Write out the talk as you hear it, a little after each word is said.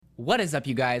What is up,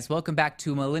 you guys? Welcome back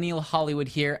to Millennial Hollywood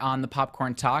here on the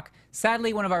Popcorn Talk.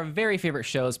 Sadly, one of our very favorite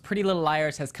shows, Pretty Little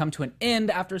Liars, has come to an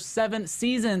end after 7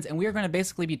 seasons, and we are going to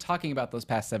basically be talking about those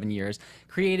past 7 years,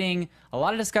 creating a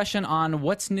lot of discussion on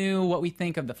what's new, what we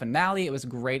think of the finale. It was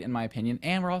great, in my opinion,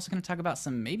 and we're also going to talk about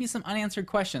maybe some unanswered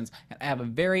questions. I have a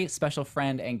very special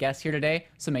friend and guest here today,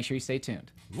 so make sure you stay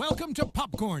tuned. Welcome to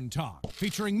Popcorn Talk,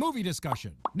 featuring movie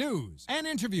discussion, news, and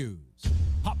interviews.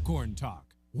 Popcorn Talk.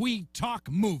 We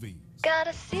talk movies. Got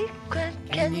a secret,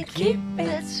 can you keep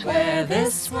it? Swear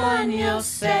this one you'll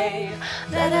save.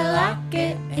 Better lock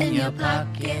it in your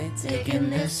pocket, taking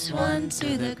this one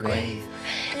to the grave.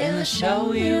 It'll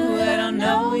show you, it'll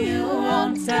know you,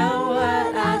 won't tell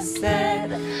what I said.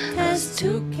 'Cause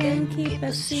two can keep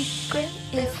a secret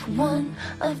if one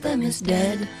of them is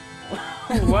dead.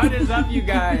 What is up, you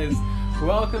guys?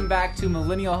 Welcome back to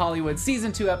Millennial Hollywood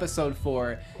Season 2, Episode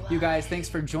 4. You guys, thanks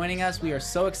for joining us. We are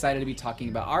so excited to be talking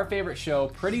about our favorite show,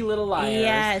 Pretty Little Liars.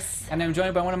 Yes. And I'm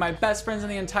joined by one of my best friends in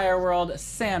the entire world,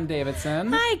 Sam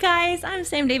Davidson. Hi, guys. I'm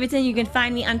Sam Davidson. You can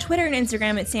find me on Twitter and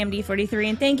Instagram at SamD43.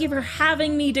 And thank you for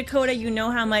having me, Dakota. You know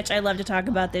how much I love to talk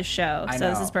about this show. I so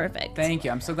know. This is perfect. Thank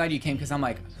you. I'm so glad you came because I'm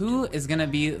like, who is going to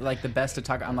be like the best to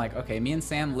talk? I'm like, okay, me and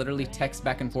Sam literally text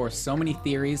back and forth so many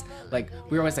theories. Like,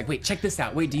 we were always like, wait, check this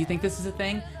out. Wait, do you think this is a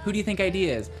thing? Who do you think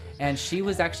idea is? And she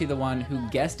was actually the one who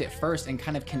guessed it first and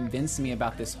kind of convinced me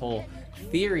about this whole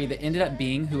theory that ended up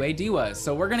being who AD was.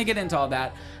 So we're going to get into all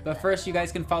that. But first, you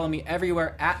guys can follow me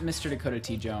everywhere at Mr. Dakota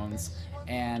T. Jones.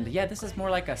 And yeah, this is more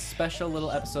like a special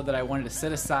little episode that I wanted to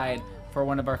set aside for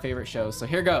one of our favorite shows. So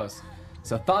here goes.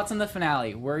 So thoughts on the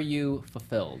finale. Were you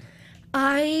fulfilled?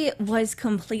 I was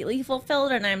completely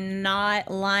fulfilled, and I'm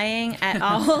not lying at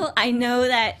all. I know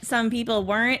that some people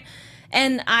weren't.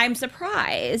 And I'm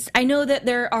surprised. I know that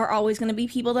there are always going to be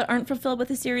people that aren't fulfilled with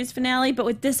the series finale, but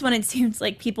with this one, it seems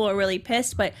like people are really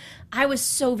pissed. But I was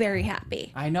so very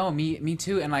happy. I know, me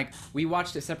too. And like, we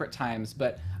watched it separate times,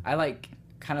 but I like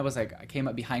kind of was like, I came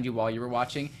up behind you while you were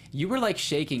watching. You were like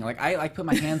shaking. Like, I like put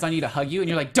my hands on you to hug you, and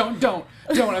you're like, don't,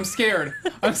 I'm scared.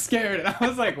 I'm scared. And I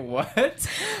was like, what?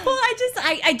 Well,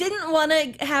 I didn't want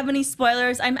to have any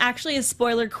spoilers. I'm actually a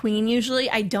spoiler queen usually.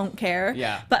 I don't care.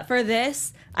 Yeah. But for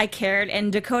this, I cared.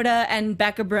 And Dakota and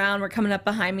Becca Brown were coming up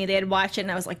behind me. They had watched it,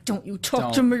 and I was like, don't you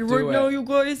talk to me right now, you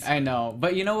guys. I know.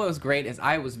 But you know what was great is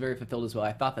I was very fulfilled as well.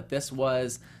 I thought that this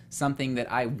was something that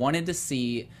I wanted to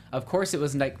see. Of course, it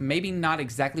was like maybe not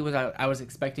exactly what I was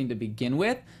expecting to begin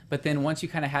with, but then once you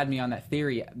kind of had me on that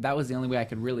theory, that was the only way I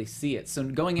could really see it. So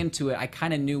going into it, I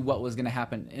kind of knew what was going to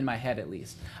happen in my head, at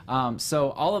least.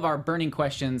 So all of our burning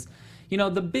questions, you know,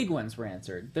 the big ones were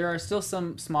answered. There are still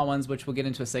some small ones, which we'll get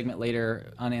into a segment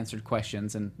later, unanswered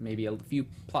questions, and maybe a few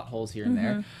plot holes here and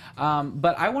there.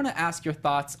 But I want to ask your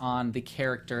thoughts on the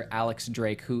character Alex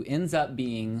Drake, who ends up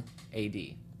being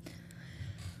AD.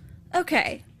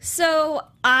 Okay, so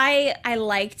I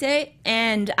liked it,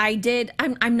 and I did.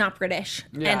 I'm not British,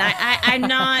 Yeah. and I'm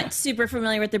not super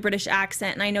familiar with the British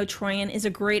accent. And I know Troyan is a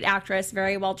great actress,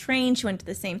 very well trained. She went to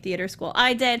the same theater school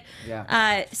I did.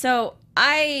 Yeah. So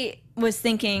I was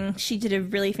thinking she did a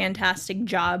really fantastic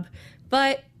job,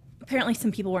 but apparently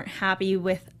some people weren't happy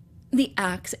with the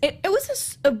accent. It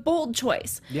was a bold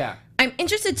choice. Yeah. I'm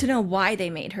interested to know why they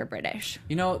made her British.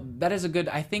 You know, that is a good,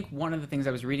 I think one of the things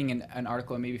I was reading in an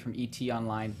article, maybe from ET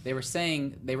Online, they were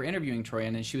saying, they were interviewing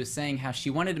Troyan, and she was saying how she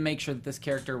wanted to make sure that this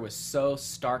character was so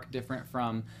stark different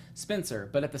from Spencer.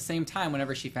 But at the same time,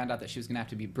 whenever she found out that she was going to have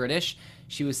to be British,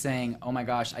 she was saying, oh my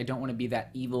gosh, I don't want to be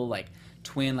that evil, like,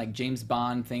 twin, like James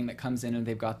Bond thing that comes in and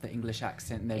they've got the English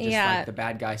accent and they're just like the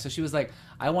bad guy. So she was like,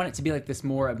 I want it to be like this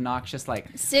more obnoxious, like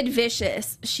Sid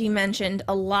Vicious, she mentioned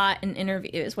a lot in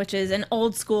interviews, which is an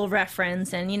old school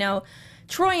reference. And, you know,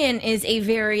 Troyan is a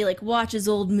very, like, watches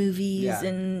old movies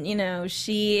and, you know,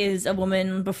 she is a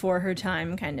woman before her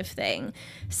time kind of thing.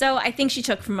 So I think she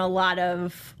took from a lot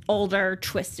of older,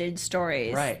 twisted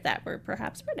stories that were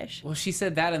perhaps British. Well, she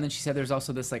said that, and then she said there's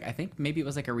also this, like, I think maybe it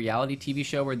was like a reality TV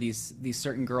show where these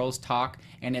certain girls talk,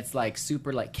 and it's like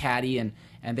super like catty, and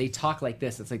they talk like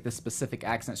this. It's like this specific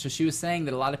accent. So she was saying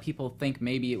that a lot of people think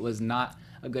maybe it was not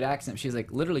a good accent. She's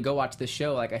like, literally, go watch this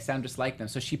show. Like, I sound just like them.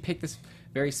 So she picked this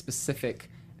very specific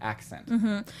accent.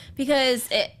 Because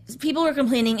people were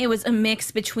complaining it was a mix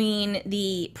between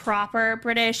the proper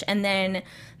British and then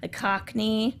the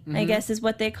Cockney, I guess is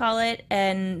what they call it.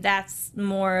 And that's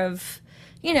more of,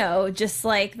 you know, just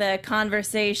like the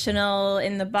conversational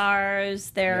in the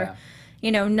bars. They're,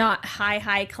 you know, not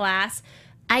high class.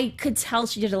 I could tell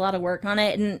she did a lot of work on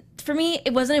it. And for me,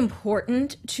 it wasn't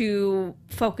important to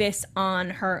focus on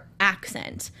her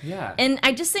accent. Yeah. And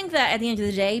I just think that at the end of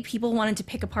the day, people wanted to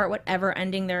pick apart whatever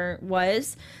ending there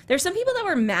was. There's some people that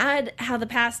were mad how the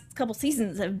past couple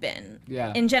seasons have been.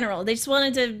 Yeah. In general. They just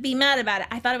wanted to be mad about it.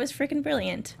 I thought it was freaking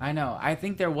brilliant. I know. I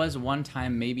think there was one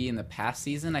time maybe in the past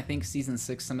season, I think season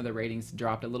 6, some of the ratings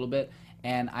dropped a little bit.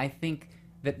 And I think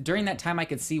that during that time I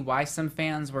could see why some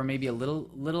fans were maybe a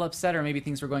little upset, or maybe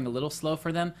things were going a little slow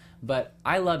for them. But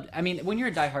I mean, when you're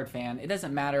a diehard fan, it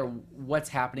doesn't matter what's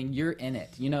happening, you're in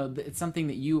it. You know, it's something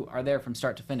that you are there from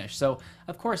start to finish. So,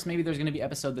 of course, maybe there's going to be an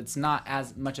episode that's not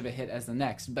as much of a hit as the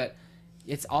next, but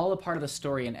it's all a part of the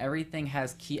story, and everything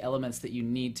has key elements that you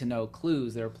need to know,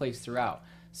 clues that are placed throughout.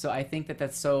 So I think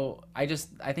that's so. I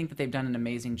think that they've done an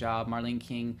amazing job. Marlene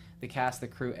King, the cast, the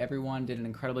crew, everyone did an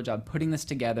incredible job putting this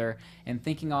together and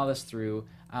thinking all this through.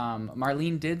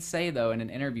 Marlene did say, though, in an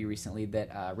interview recently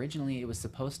that originally it was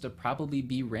supposed to probably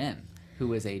be Ren who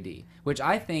was AD, which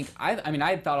I think, I mean, I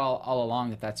had thought all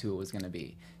along that that's who it was going to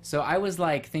be. So I was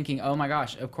like thinking, oh my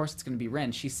gosh, of course it's going to be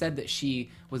Ren. She said that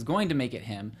she was going to make it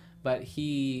him, but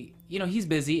he's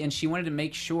busy, and she wanted to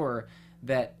make sure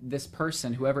that this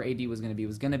person, whoever AD was going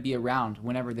to be around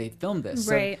whenever they filmed this.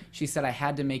 Right. So she said I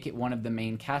had to make it one of the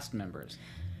main cast members.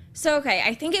 So, okay,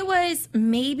 I think it was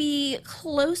maybe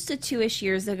close to 2-ish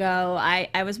years ago.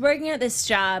 I was working at this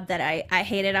job that I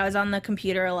hated. I was on the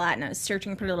computer a lot, and I was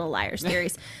searching for Little Liars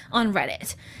theories on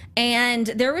Reddit. And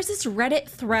there was this Reddit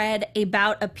thread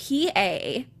about a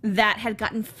PA that had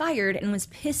gotten fired and was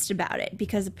pissed about it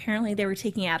because apparently they were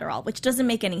taking Adderall, which doesn't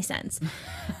make any sense.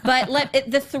 But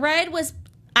the thread was...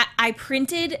 I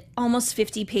printed almost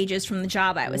 50 pages from the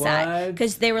job I was at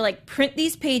because they were like, print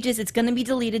these pages. It's going to be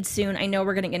deleted soon. I know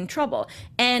we're going to get in trouble.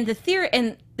 And the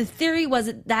theory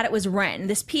was that it was Ren.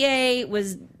 This PA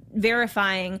was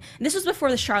verifying. This was before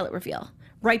the Charlotte reveal,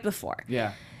 right before.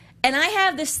 Yeah. And I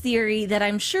have this theory that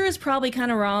I'm sure is probably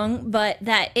kind of wrong, but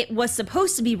that it was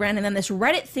supposed to be Ren. And then this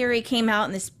Reddit theory came out,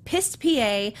 and this pissed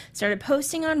PA started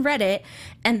posting on Reddit,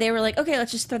 and they were like, okay,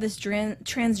 let's just throw this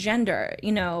transgender,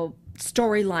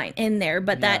 storyline in there,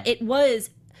 but that it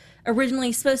was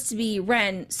originally supposed to be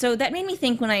Ren. So that made me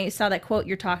think when I saw that quote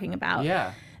you're talking about,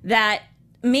 that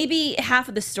maybe half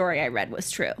of the story I read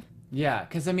was true. Yeah,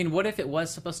 because I mean, what if it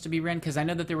was supposed to be Ren? Because I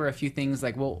know that there were a few things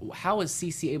like, well, how was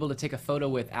Cece able to take a photo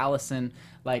with Allison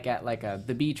like at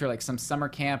the beach or like some summer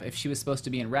camp if she was supposed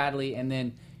to be in Radley? And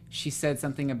then she said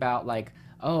something about like,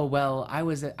 oh, well, I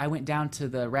went down to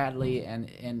the Radley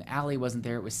and Allie wasn't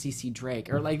there. It was Cece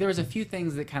Drake. Or, like, there was a few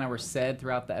things that kind of were said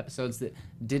throughout the episodes that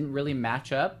didn't really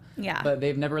match up. Yeah. But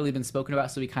they've never really been spoken about,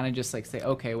 so we kind of just, like, say,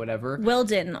 okay, whatever.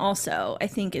 Wilden also, I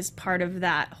think, is part of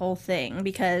that whole thing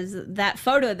because that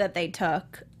photo that they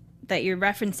took that you're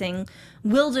referencing,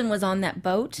 Wilden was on that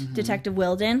boat, Detective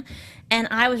Wilden, and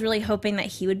I was really hoping that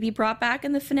he would be brought back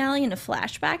in the finale in a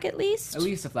flashback at least. At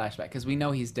least a flashback, because we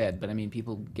know he's dead, but I mean,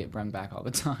 people get run back all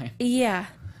the time. Yeah.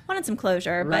 Wanted some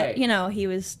closure, Right. but, he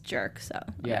was jerk, so.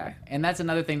 Yeah, whatever. and that's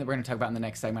another thing that we're going to talk about in the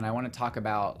next segment. I want to talk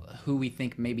about who we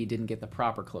think maybe didn't get the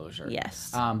proper closure.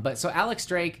 Yes. But so Alex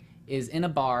Drake is in a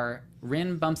bar.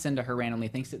 Rin bumps into her randomly,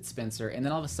 thinks it's Spencer, and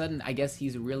then all of a sudden, I guess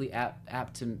he's really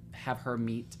apt to have her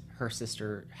meet her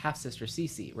sister, half-sister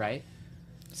Cece, right?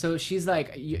 So she's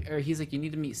like, he's like, you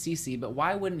need to meet Cece, but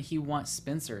why wouldn't he want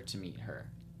Spencer to meet her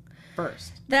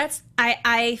first?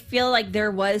 I feel like there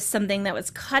was something that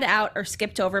was cut out or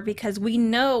skipped over because we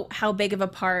know how big of a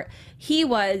part he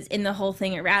was in the whole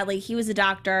thing at Radley. He was a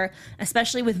doctor,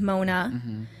 especially with Mona.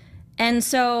 Mm-hmm.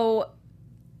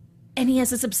 And he has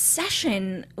this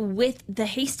obsession with the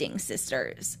Hastings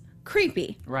sisters.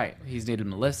 Creepy. Right. He's dated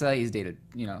Melissa. He's dated,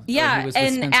 Yeah, he was with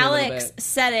and Spencer Alex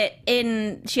said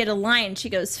it she had a line. She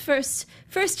goes, first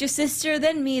your sister,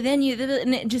 then me, then you.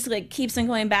 And it just, like, keeps on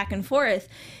going back and forth.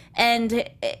 And,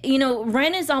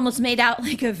 Ren is almost made out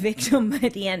like a victim by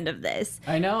the end of this.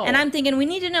 I know. And I'm thinking, we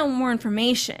need to know more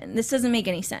information. This doesn't make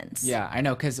any sense. Yeah, I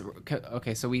know, because,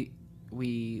 okay, so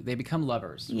they become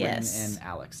lovers, yes. Ren and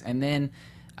Alex. And then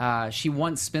she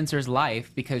wants Spencer's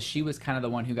life because she was kind of the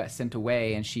one who got sent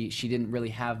away, and she didn't really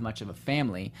have much of a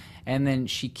family. And then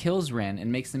she kills Ren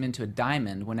and makes him into a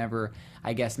diamond whenever,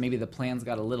 I guess, maybe the plans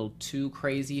got a little too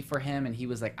crazy for him, and he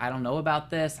was like, I don't know about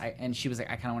this. And she was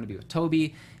like, I kind of want to be with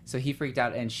Toby. So he freaked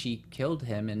out, and she killed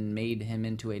him and made him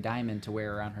into a diamond to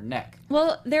wear around her neck.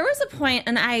 Well, there was a point,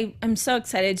 and I'm so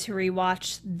excited to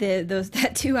rewatch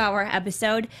that 2-hour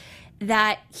episode,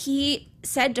 that he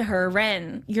said to her,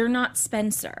 Ren, you're not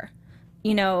Spencer.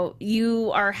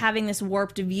 You are having this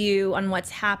warped view on what's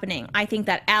happening. I think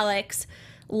that Alex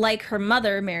like her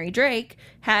mother, Mary Drake,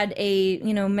 had a,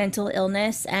 mental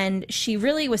illness, and she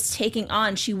really was taking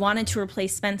on, she wanted to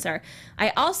replace Spencer.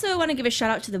 I also want to give a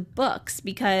shout out to the books,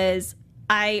 because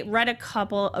I read a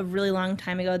couple a really long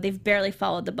time ago. They've barely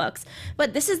followed the books.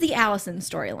 But this is the Allison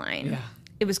storyline. Yeah.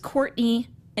 It was Courtney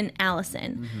and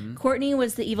Allison. Mm-hmm. Courtney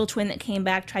was the evil twin that came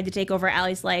back, tried to take over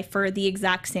Allie's life for the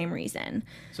exact same reason.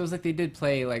 So it was like they did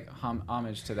play like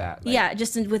homage to that. Like, Yeah,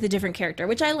 just with a different character,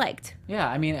 which I liked. yeah,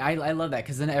 I mean, I love that,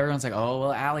 because then everyone's like, oh,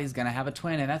 well, Allie's going to have a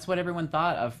twin, and that's what everyone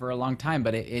thought of for a long time,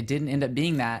 but it didn't end up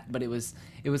being that. But it was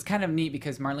kind of neat,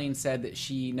 because Marlene said that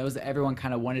she knows that everyone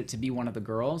kind of wanted it to be one of the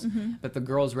girls, but the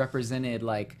girls represented,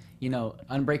 like,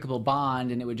 unbreakable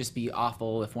bond, and it would just be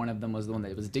awful if one of them was the one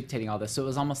that was dictating all this. So it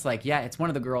was almost like, yeah, it's one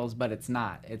of the girls, but it's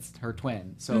not. It's her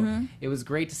twin. So it was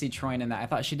great to see Troyan in that. I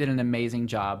thought she did an amazing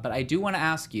job. But I do want to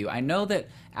ask you, I know that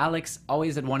Alex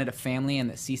always had wanted a family, and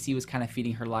that Cece was kind of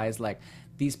feeding her lies like,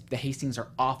 the Hastings are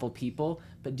awful people,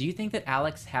 but do you think that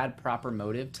Alex had proper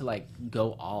motive to, like,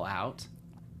 go all out?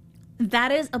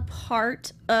 That is a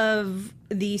part of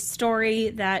the story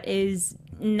that is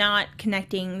not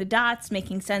connecting the dots,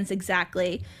 making sense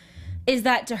exactly, is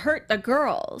that to hurt the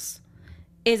girls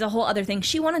is a whole other thing.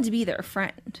 She wanted to be their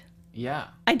friend. Yeah.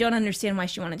 I don't understand why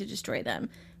she wanted to destroy them,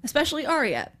 especially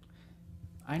Arya.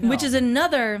 I know. Which is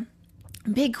another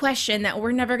big question that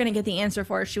we're never going to get the answer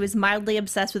for. She was mildly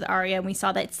obsessed with Arya, and we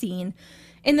saw that scene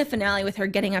in the finale with her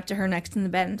getting up to her next in the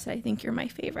bed and said, I think you're my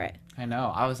favorite. I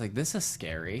know. I was like, this is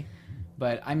scary.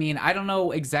 But, I mean, I don't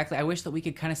know exactly. I wish that we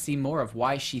could kind of see more of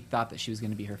why she thought that she was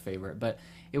going to be her favorite. But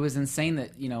it was insane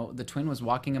that, the twin was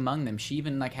walking among them. She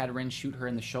even, like, had Ren shoot her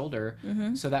in the shoulder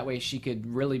so that way she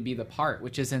could really be the part,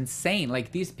 which is insane.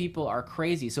 Like, these people are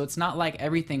crazy. So it's not like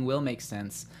everything will make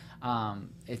sense.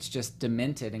 It's just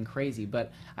demented and crazy.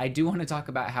 But I do want to talk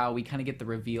about how we kind of get the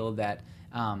reveal that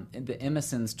the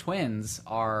Emerson's twins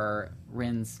are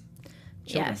Ren's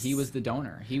children. Yes. He was the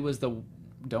donor. He was the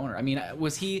donor. I mean,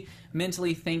 was he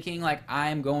mentally thinking, like,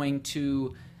 I'm going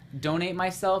to donate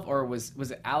myself? Or was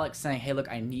it Alex saying, hey, look,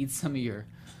 I need some of your...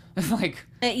 like...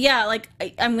 Yeah, like,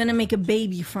 I'm going to make a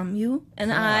baby from you,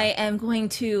 and I am going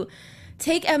to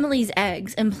take Emily's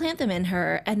eggs and plant them in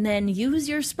her, and then use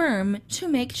your sperm to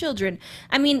make children.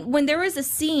 I mean, when there was a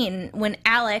scene when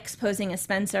Alex, posing as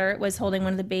Spencer, was holding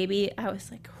one of the baby, I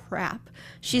was like, crap,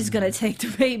 she's going to take the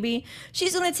baby.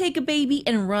 She's going to take a baby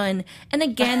and run. And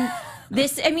again,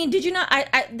 did you not,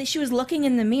 she was looking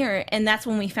in the mirror, and that's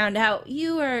when we found out,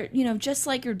 you are, just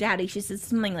like your daddy. She said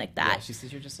something like that. Yeah, she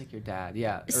says, you're just like your dad.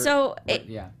 Yeah.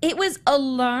 It was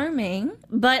alarming,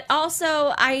 but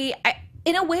also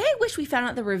in a way, I wish we found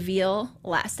out the reveal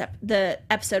the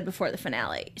episode before the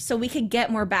finale, so we could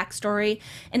get more backstory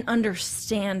and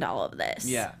understand all of this.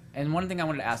 Yeah, and one thing I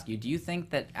wanted to ask you, do you think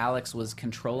that Alex was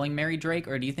controlling Mary Drake,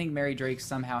 or do you think Mary Drake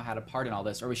somehow had a part in all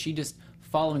this, or was she just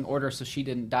following orders so she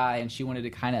didn't die, and she wanted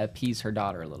to kind of appease her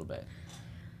daughter a little bit?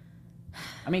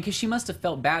 I mean, because she must have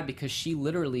felt bad, because she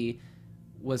literally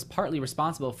was partly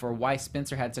responsible for why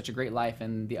Spencer had such a great life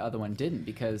and the other one didn't,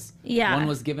 because one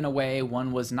was given away,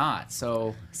 one was not.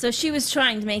 So she was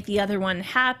trying to make the other one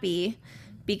happy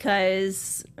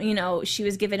because, she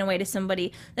was given away to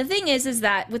somebody. The thing is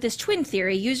that with this twin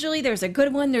theory, usually there's a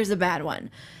good one, there's a bad one.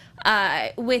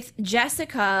 With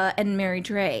Jessica and Mary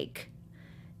Drake,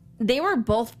 they were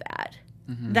both bad.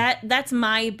 Mm-hmm. That's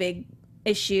my big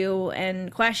issue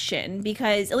and question,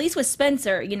 because at least with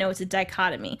Spencer, it's a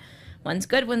dichotomy. One's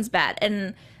good, one's bad.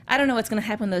 And I don't know what's going to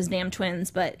happen with those damn twins,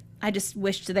 but I just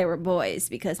wished they were boys,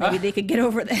 because maybe they could get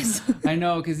over this. I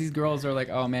know, because these girls are like,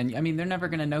 oh, man. I mean, they're never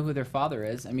going to know who their father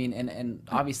is. I mean, and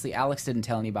obviously Alex didn't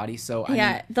tell anybody, so...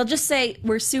 they'll just say,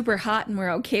 we're super hot and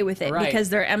we're okay with it, right,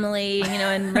 because they're Emily,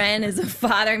 and Ren is a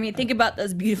father. I mean, think about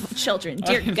those beautiful children.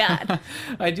 Dear God.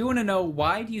 I do want to know,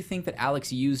 why do you think that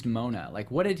Alex used Mona?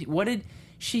 Like, what did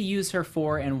she use her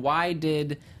for, and why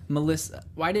did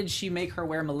she make her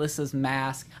wear Melissa's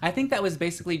mask? I think that was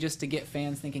basically just to get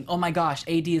fans thinking, oh my gosh,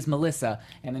 AD is Melissa,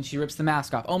 and then she rips the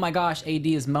mask off. Oh my gosh, AD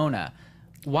is Mona.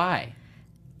 Why?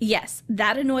 Yes,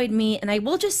 that annoyed me, and I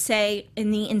will just say,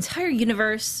 in the entire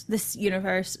universe,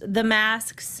 the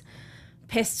masks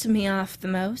pissed me off the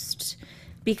most,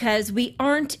 because we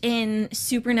aren't in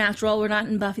Supernatural, we're not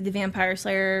in Buffy the Vampire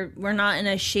Slayer, we're not in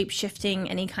a shape-shifting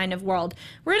any kind of world.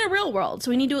 We're in a real world,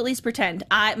 so we need to at least pretend.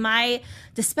 My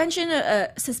suspension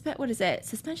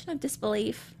of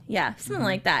disbelief? Yeah, something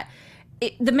like that.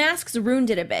 The masks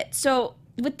ruined it a bit. So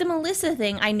with the Melissa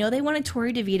thing, I know they wanted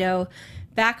Tori DeVito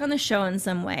back on the show in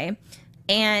some way,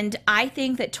 and I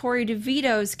think that Tori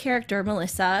DeVito's character,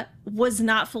 Melissa, was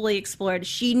not fully explored.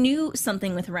 She knew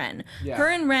something with Ren. Yeah. Her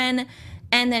and Ren...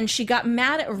 And then she got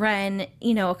mad at Ren,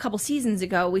 you know, a couple seasons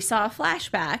ago. We saw a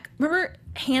flashback. Remember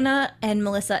Hannah and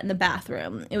Melissa in the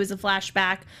bathroom? It was a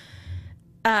flashback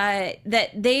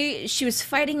that she was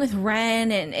fighting with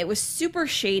Ren, and it was super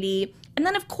shady. And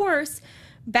then, of course,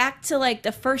 back to like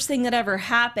the first thing that ever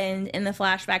happened in the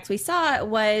flashbacks we saw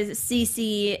was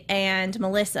Cece and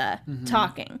Melissa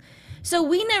talking. So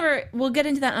we'll get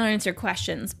into that unanswered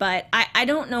questions, but I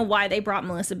don't know why they brought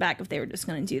Melissa back if they were just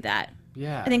going to do that.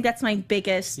 Yeah. I think that's my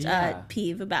biggest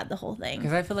peeve about the whole thing.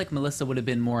 Because I feel like Melissa would have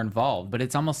been more involved, but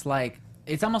it's almost like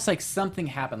something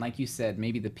happened. Like you said,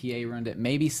 maybe the PA ruined it.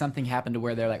 Maybe something happened to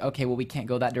where they're like, okay, well, we can't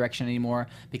go that direction anymore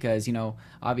because, you know,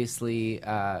 obviously,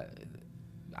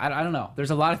 I don't know.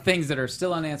 There's a lot of things that are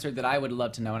still unanswered that I would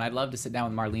love to know, and I'd love to sit down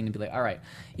with Marlene and be like, all right,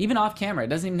 even off camera, it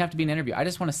doesn't even have to be an interview. I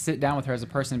just want to sit down with her as a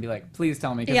person and be like, please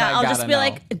tell me. Yeah, I'll just be know.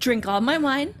 like, drink all my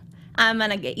wine. I'm going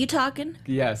to get you talking.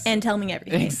 Yes. And tell me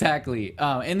everything. Exactly.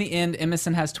 In the end,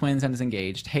 Emerson has twins and is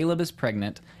engaged. Caleb is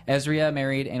pregnant. Ezria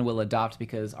married and will adopt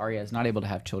because Arya is not able to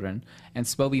have children. And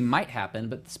Spoby might happen,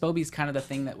 but Spoby's kind of the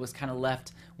thing that was kind of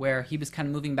left where he was kind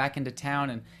of moving back into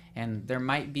town and there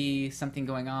might be something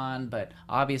going on, but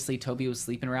obviously Toby was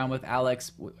sleeping around with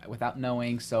Alex without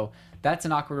knowing. So that's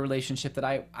an awkward relationship that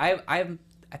I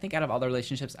think out of all the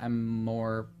relationships, I'm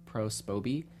more pro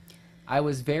Spoby. I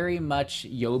was very much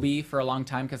Yobi for a long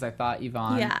time because I thought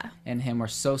Yvonne and him were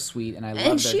so sweet, and I loved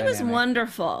their dynamic. And she was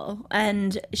wonderful,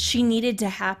 and she needed to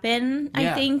happen,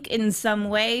 I think, in some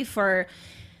way for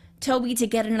Toby to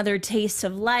get another taste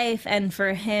of life and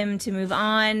for him to move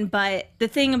on. But the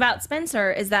thing about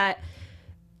Spencer is that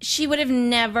she would have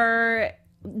never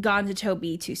gone to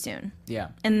Toby too soon. Yeah.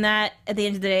 And that, at the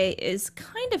end of the day, is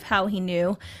kind of how he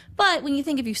knew. But when you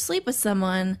think if you sleep with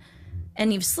someone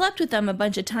and you've slept with them a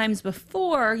bunch of times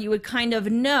before, you would kind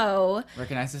of know.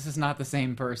 Recognize this is not the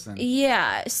same person.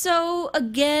 Yeah. So,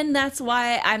 again, that's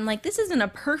why I'm like, this isn't a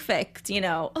perfect,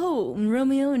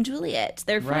 Romeo and Juliet.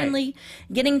 They're finally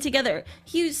getting together.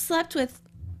 He slept with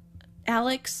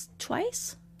Alex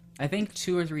twice? I think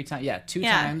 2 or 3 times. Yeah, 2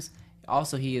 times.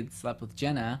 Also, he had slept with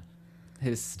Jenna,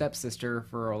 his stepsister,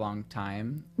 for a long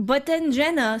time. But then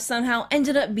Jenna somehow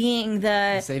ended up being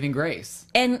the saving grace.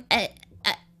 And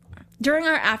during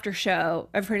our after show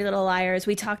of Pretty Little Liars,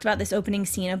 we talked about this opening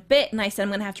scene a bit, and I said I'm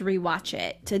going to have to rewatch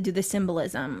it to do the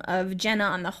symbolism of Jenna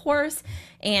on the horse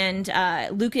and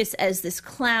Lucas as this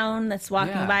clown that's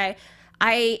walking by.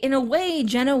 In a way,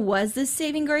 Jenna was this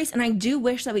saving grace, and I do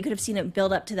wish that we could have seen it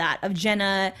build up to that, of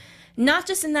Jenna, not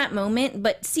just in that moment,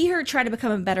 but see her try to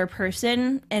become a better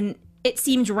person. And it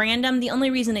seemed random. The only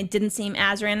reason it didn't seem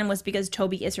as random was because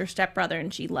Toby is her stepbrother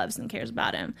and she loves and cares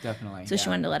about him. Definitely. So she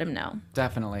wanted to let him know.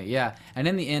 Definitely, yeah. And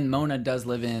in the end, Mona does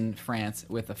live in France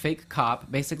with a fake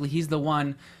cop. Basically, he's the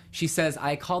one, she says,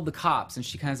 I called the cops, and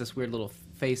she kind of has this weird little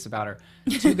face about her.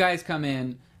 2 guys come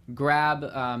in,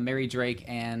 grab Mary Drake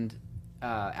and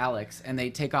Alex, and they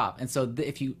take off. And so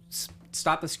if you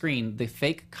stop the screen, the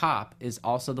fake cop is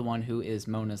also the one who is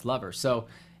Mona's lover. So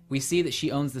we see that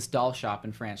she owns this doll shop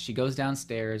in France. She goes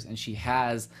downstairs and she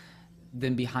has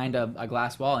them behind a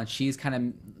glass wall, and she's kind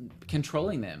of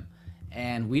controlling them.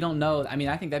 And we don't know. I mean,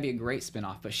 I think that'd be a great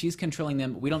spinoff, but she's controlling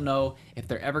them. We don't know if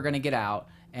they're ever going to get out.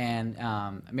 And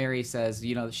Mary says,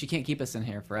 she can't keep us in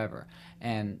here forever.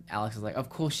 And Alex is like, of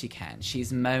course she can.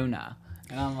 She's Mona.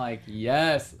 And I'm like,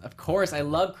 yes, of course. I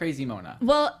love Crazy Mona.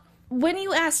 Well, when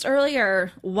you asked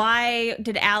earlier, why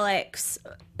did Alex,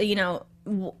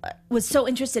 was so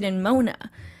interested in Mona,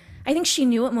 I think she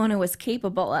knew what Mona was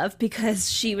capable of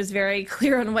because she was very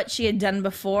clear on what she had done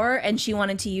before, and she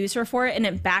wanted to use her for it, and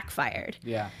it backfired.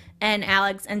 Yeah. And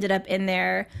Alex ended up in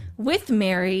there with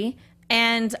Mary.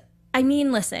 And I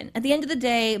mean, listen, at the end of the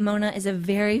day, Mona is a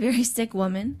very, very sick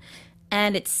woman,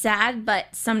 and it's sad, but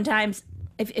sometimes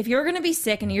if you're going to be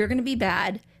sick and you're going to be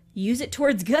bad, use it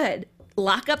towards good.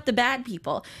 Lock up the bad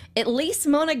people. At least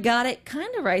Mona got it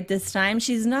kind of right this time.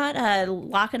 She's not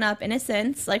locking up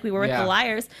innocents like we were with the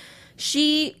liars.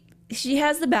 She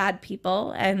has the bad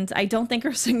people, and I don't think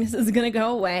her sickness is going to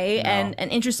go away. No. And an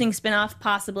interesting spinoff,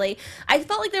 possibly. I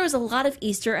felt like there was a lot of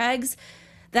Easter eggs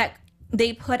that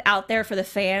they put out there for the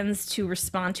fans to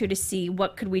respond to see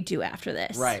what could we do after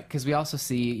this. Right, because we also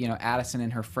see, Addison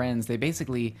and her friends, they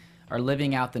basically are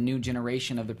living out the new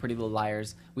generation of the Pretty Little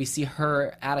Liars. We see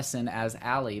her, Addison, as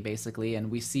Allie, basically, and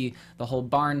we see the whole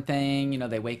barn thing.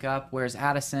 They wake up, where's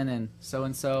Addison, and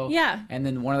so. Yeah. And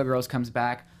then one of the girls comes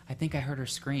back, I think I heard her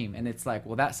scream, and it's like,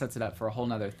 well, that sets it up for a whole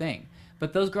nother thing.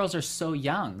 But those girls are so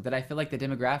young that I feel like the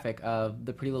demographic of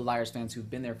the Pretty Little Liars fans who've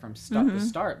been there from start to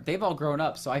start, they've all grown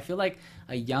up. So I feel like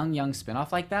a young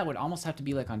spinoff like that would almost have to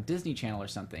be like on Disney Channel or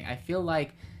something. I feel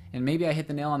like And maybe I hit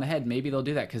the nail on the head. Maybe they'll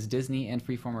do that because Disney and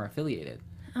Freeform are affiliated.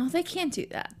 Oh, they can't do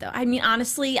that, though. I mean,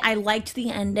 honestly, I liked the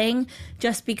ending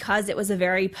just because it was a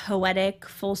very poetic,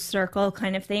 full circle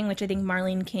kind of thing, which I think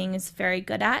Marlene King is very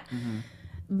good at.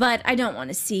 But I don't want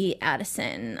to see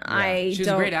Addison. Yeah. She's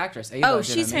a great actress. Ava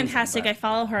she's fantastic. I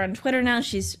follow her on Twitter now.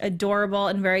 She's adorable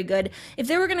and very good. If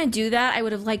they were going to do that, I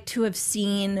would have liked to have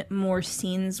seen more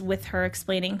scenes with her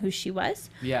explaining who she was.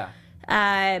 Yeah.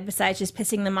 Besides just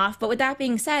pissing them off. But with that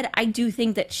being said, I do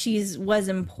think that was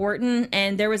important.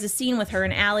 And there was a scene with her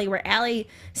and Allie where Allie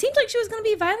seemed like she was going to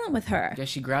be violent with her. Yeah,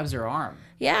 she grabs her arm.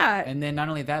 Yeah. And then not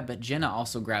only that, but Jenna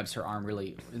also grabs her arm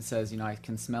really and says, I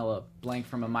can smell a blank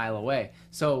from a mile away.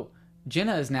 So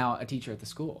Jenna is now a teacher at the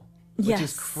school, which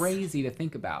is crazy to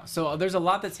think about. So there's a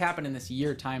lot that's happened in this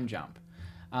year time jump.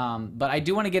 But I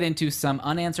do want to get into some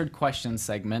unanswered questions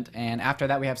segment. And after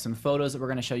that, we have some photos that we're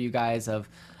going to show you guys of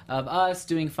us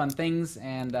doing fun things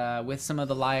and with some of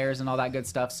the liars and all that good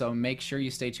stuff. So make sure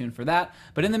you stay tuned for that.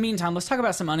 But in the meantime, let's talk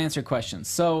about some unanswered questions.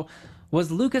 So was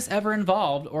Lucas ever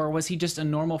involved, or was he just a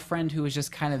normal friend who was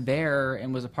just kind of there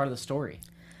and was a part of the story?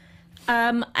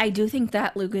 I do think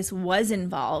that Lucas was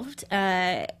involved,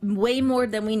 way more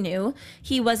than we knew.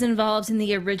 He was involved in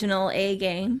the original A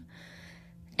Game.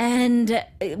 And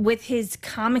with his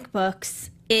comic books,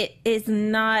 it is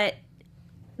not...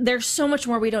 There's so much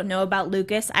more we don't know about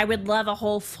Lucas. I would love a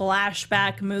whole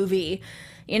flashback movie,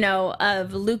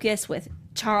 of Lucas with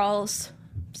Charles,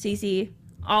 Cece,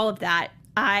 all of that.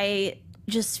 I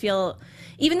just feel,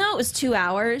 even though it was 2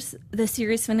 hours, the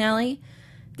series finale,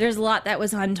 there's a lot that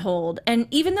was untold. And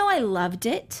even though I loved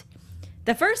it,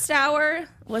 the first hour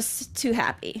was too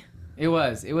happy. It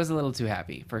was a little too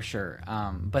happy, for sure.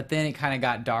 But then it kind of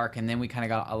got dark, and then we kind of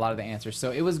got a lot of the answers.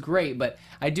 So it was great, but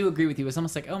I do agree with you. It was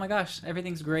almost like, oh my gosh,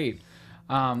 everything's great.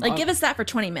 Give us that for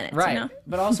 20 minutes, right?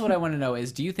 But also what I want to know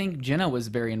is, do you think Jenna was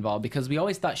very involved? Because we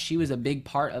always thought she was a big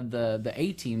part of the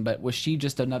A-Team, but was she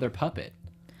just another puppet?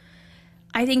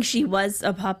 I think she was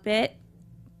a puppet.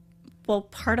 Well,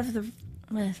 part of the...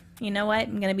 You know what?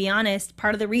 I'm going to be honest.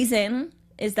 Part of the reason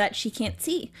is that she can't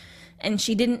see. And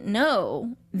she didn't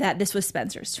know that this was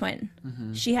Spencer's twin.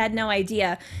 Mm-hmm. She had no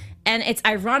idea. And it's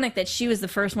ironic that she was the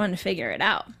first one to figure it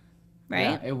out. Right?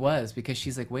 Yeah, it was. Because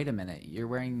she's like, wait a minute. You're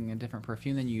wearing a different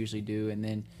perfume than you usually do. And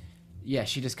then... Yeah,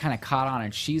 she just kind of caught on,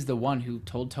 and she's the one who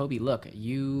told Toby, look,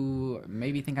 you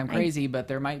maybe think I'm crazy, but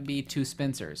there might be two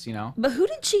Spencers, But who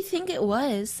did she think it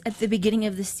was at the beginning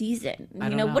of the season? I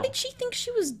don't know. What did she think she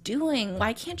was doing?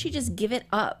 Why can't she just give it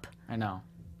up? I know.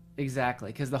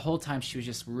 Exactly, because the whole time she was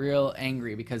just real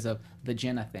angry because of the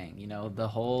Jenna thing, the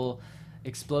whole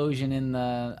explosion in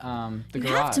the garage.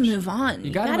 You have to move on.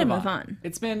 You gotta move on.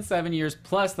 It's been 7 years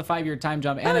plus the 5-year time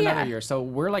jump and another year. So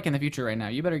we're like in the future right now.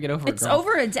 You better get over it, It's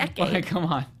over a decade. Like, come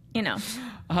on.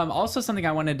 Also, something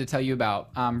I wanted to tell you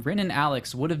about. Rin and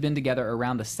Alex would have been together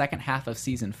around the second half of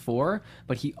season 4,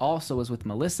 but he also was with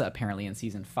Melissa apparently in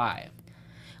season 5.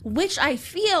 Which I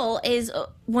feel is,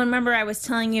 remember I was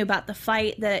telling you about the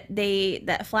fight that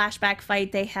flashback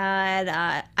fight they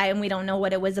had, and we don't know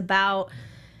what it was about.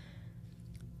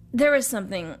 There was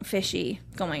something fishy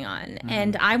going on,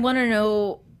 and I want to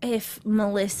know if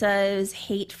Melissa's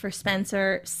hate for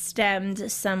Spencer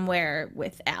stemmed somewhere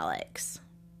with Alex.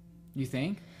 You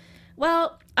think?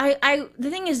 Well, the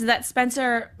thing is that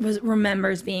Spencer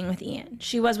remembers being with Ian.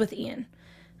 She was with Ian,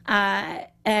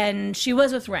 and she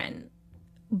was with Ren,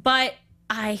 but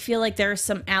I feel like there's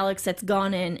some Alex that's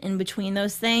gone in between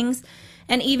those things.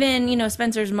 And even,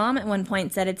 Spencer's mom at one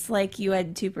point said it's like you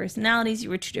had two personalities, you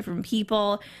were two different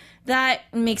people. That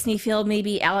makes me feel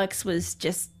maybe Alex was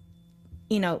just,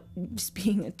 just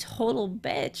being a total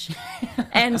bitch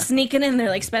and sneaking in there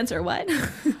like, Spencer, what?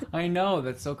 I know,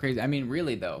 that's so crazy. I mean,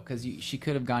 really, though, because she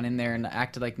could have gone in there and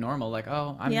acted like normal, like,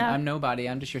 oh, I'm nobody,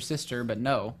 I'm just your sister, but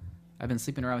no, I've been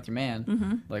sleeping around with your man.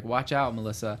 Mm-hmm. Like, watch out,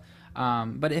 Melissa.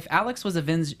 But if Alex was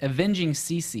avenging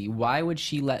Cece, why would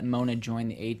she let Mona join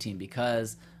the A-Team?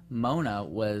 Because Mona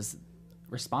was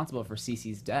responsible for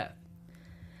Cece's death.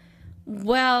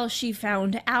 Well, she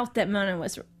found out that Mona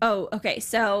was... Oh, okay.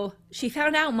 So she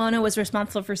found out Mona was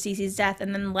responsible for Cece's death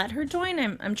and then let her join?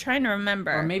 I'm trying to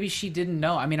remember. Or maybe she didn't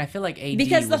know. I mean, I feel like AD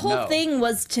because the whole know. thing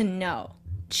was to know.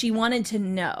 She wanted to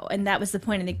know, and that was the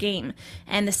point of the game.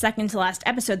 And the second to last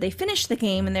episode, they finished the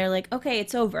game, and they're like, okay,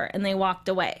 it's over, and they walked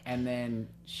away. And then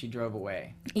she drove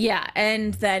away. Yeah,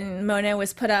 and then Mona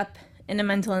was put up in a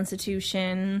mental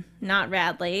institution, not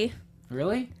Radley.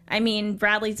 Really? I mean,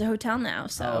 Bradley's a hotel now,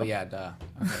 so... Oh, yeah, duh.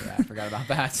 Okay, yeah, I forgot about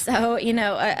that. So,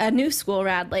 a new school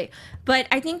Radley. But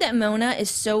I think that Mona is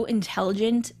so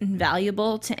intelligent and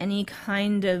valuable to any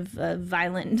kind of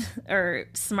violent or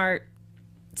smart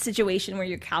situation where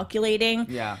you're calculating.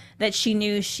 Yeah. That she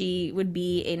knew she would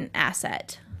be an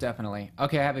asset. Definitely.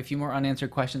 Okay, I have a few more unanswered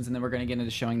questions, and then we're going to get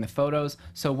into showing the photos.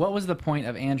 So what was the point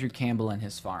of Andrew Campbell and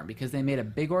his farm? Because they made a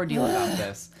big ordeal about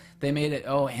this. They made it,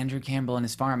 oh, Andrew Campbell and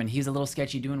his farm, and he's a little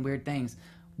sketchy doing weird things.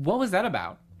 What was that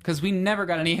about? Because we never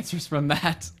got any answers from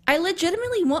that. I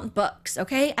legitimately want books,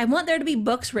 okay? I want there to be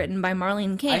books written by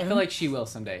Marlene King. I feel like she will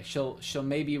someday. She'll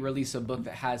maybe release a book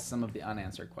that has some of the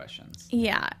unanswered questions.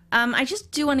 Yeah. I just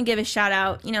do want to give a shout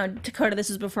out. You know, Dakota, this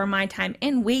was before my time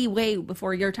and way, way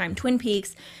before your time. Twin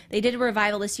Peaks. They did a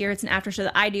revival this year. It's an after show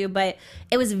that I do, but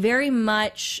it was very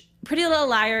much... Pretty Little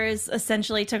Liars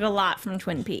essentially took a lot from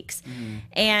Twin Peaks.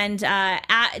 And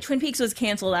Twin Peaks was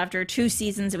canceled after 2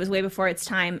 seasons. It was way before its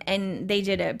time. And they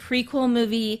did a prequel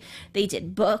movie. They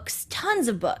did books, tons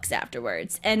of books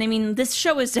afterwards. And I mean, this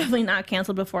show was definitely not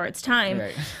canceled before its time.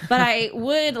 Right. But I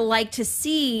would like to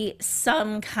see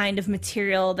some kind of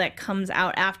material that comes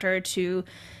out after to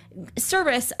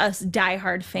service us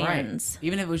diehard fans. Right.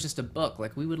 Even if it was just a book,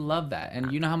 like we would love that.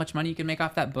 And you know how much money you can make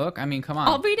off that book? I mean, come on.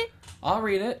 I'll read it. I'll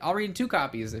read it. I'll read 2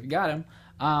 copies if you got them.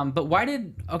 But why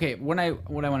did... Okay, what I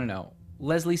want to know.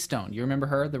 Leslie Stone, you remember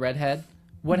her, the redhead?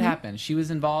 What happened? She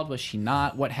was involved? Was she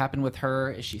not? What happened with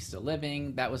her? Is she still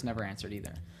living? That was never answered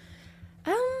either.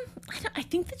 I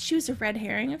think that she was a red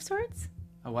herring of sorts.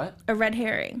 A what? A red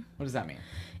herring. What does that mean?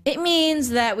 It means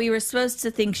that we were supposed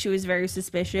to think she was very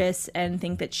suspicious and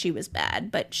think that she was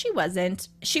bad, but she wasn't.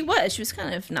 She was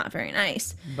kind of not very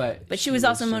nice. But she was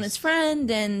also Mona's friend,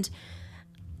 and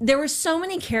there were so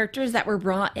many characters that were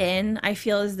brought in, I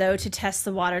feel as though, to test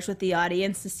the waters with the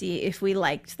audience to see if we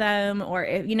liked them, or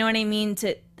if, you know what I mean?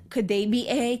 Could they be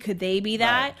A? Could they be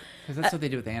that? Because that's what they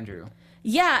did with Andrew.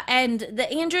 Yeah, and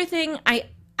the Andrew thing,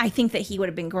 I think that he would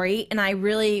have been great, and I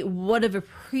really would have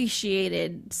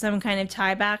appreciated some kind of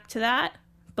tie back to that,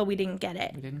 but we didn't get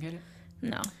it. We didn't get it?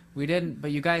 No. We didn't,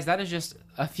 but you guys, that is just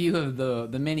a few of the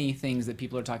many things that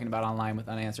people are talking about online with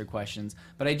unanswered questions.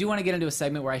 But I do want to get into a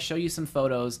segment where I show you some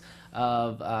photos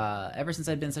of, ever since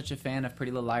I've been such a fan of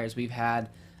Pretty Little Liars, we've had,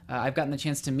 I've gotten the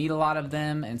chance to meet a lot of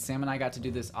them, and Sam and I got to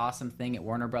do this awesome thing at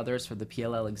Warner Brothers for the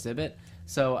PLL exhibit.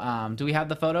 So, do we have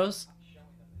the photos?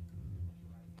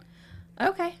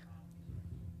 Okay.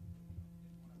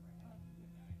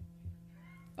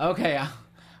 Okay,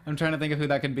 I'm trying to think of who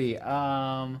that could be.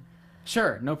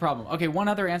 Sure, no problem. Okay, one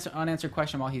other unanswered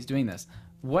question while he's doing this.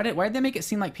 Why did they make it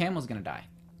seem like Pam was going to die?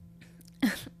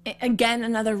 Again,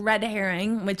 another red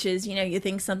herring, which is, you know, you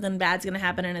think something bad's going to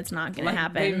happen and it's not going to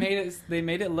happen. They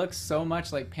made it look so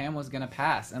much like Pam was going to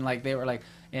pass. And like they were like,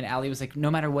 and Allie was like,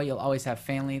 no matter what, you'll always have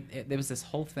family. There was this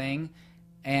whole thing,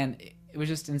 and it was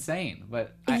just insane.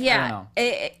 But I don't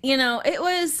know. It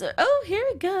was, oh, here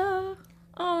we go.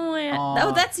 Oh, man.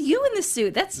 Oh, that's you in the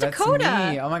suit. That's Dakota.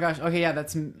 That's me. Oh, my gosh. Okay, yeah,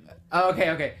 that's... Oh,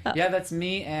 okay. Yeah, that's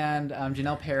me and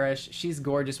Janelle Parrish. She's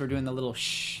gorgeous. We're doing the little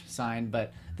shh sign,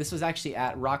 but this was actually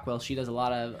at Rockwell. She does a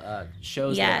lot of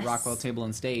shows at Rockwell Table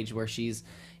and Stage where she's,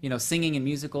 you know, singing in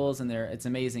musicals, and it's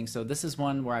amazing. So this is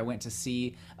one where I went to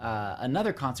see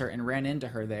another concert and ran into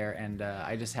her there, and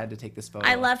I just had to take this photo.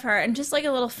 I love her. And just like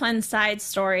a little fun side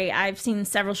story, I've seen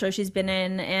several shows she's been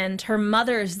in, and her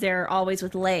mother's there always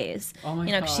with Lays. Oh my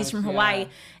gosh, because she's from Hawaii. Yeah.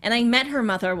 And I met her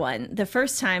mother the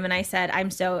first time, and I said,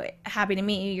 I'm so happy to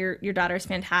meet you. Your daughter's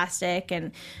fantastic.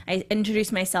 And I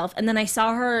introduced myself. And then I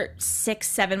saw her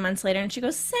 6-7 months later, and she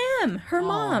goes, Sam, her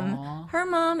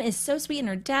mom is so sweet, and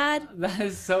her dad. That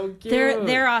is so cute.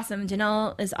 They're awesome.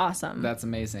 Janelle is awesome. That's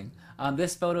amazing.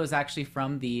 This photo is actually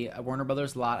from the Warner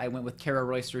Brothers lot. I went with Kara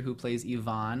Royster, who plays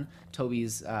Yvonne,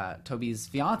 Toby's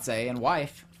fiance and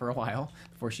wife for a while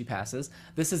before she passes.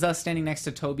 This is us standing next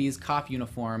to Toby's cop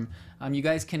uniform. You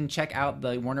guys can check out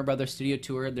the Warner Brothers studio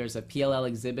tour. There's a PLL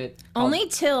exhibit. Only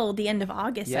till the end of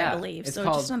August, I believe. It's so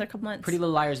called just another couple months. Pretty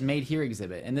Little Liars Made Here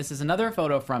exhibit. And this is another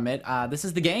photo from it. This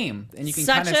is the game. And you can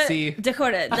kind of see...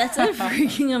 Dakota, that's a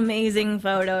freaking amazing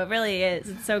photo. It really is.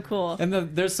 It's so cool. And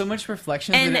there's so much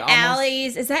reflection. And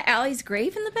Allie's... Is that Allie's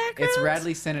grave in the background? It's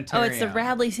Radley Sanitarium. Oh, it's the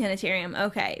Radley Sanitarium.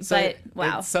 Okay. But,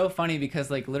 wow. It's so funny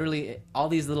because, like, literally all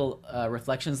these little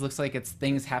reflections looks like it's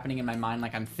things happening in my mind.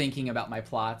 Like I'm thinking about my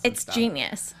plots and stuff.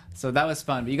 Genius. So that was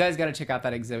fun. But you guys got to check out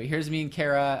that exhibit. Here's me and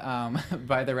Kara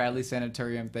by the Radley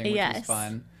Sanitarium thing, which was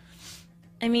fun.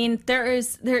 I mean,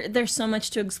 there's so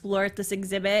much to explore at this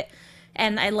exhibit,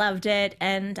 and I loved it,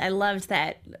 and I loved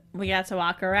that we got to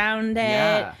walk around it.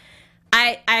 Yeah.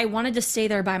 I wanted to stay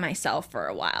there by myself for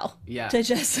a while. Yeah. To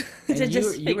just And you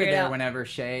were figure it there out. whenever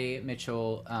Shay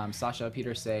Mitchell, Sasha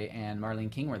Peterse, and Marlene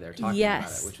King were there talking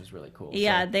about it, which was really cool.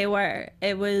 Yeah, So, they were.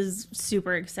 It was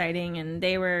super exciting, and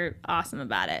they were awesome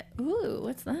about it. Ooh,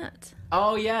 what's that?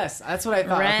 oh yes, that's what I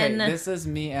thought. Ren. Okay, this is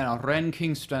me and Ren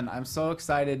Kingston. I'm so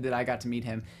excited that I got to meet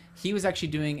him. He was actually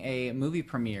doing a movie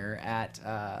premiere at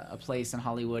a place in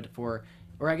Hollywood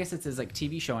or I guess it's his like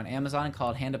TV show on Amazon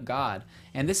called Hand of God.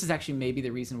 And this is actually maybe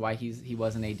the reason why he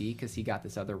was an AD, because he got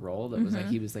this other role that was like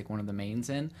he was like one of the mains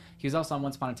in. He was also on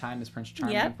Once Upon a Time as Prince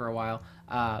Charming for a while.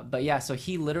 But yeah, so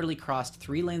he literally crossed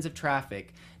 3 lanes of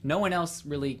traffic. No one else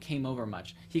really came over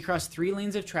much. He crossed 3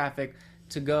 lanes of traffic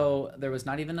to go. There was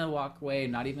not even a walkway,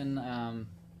 not even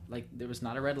like there was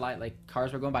not a red light. Like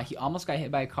cars were going by. He almost got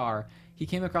hit by a car. He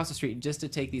came across the street just to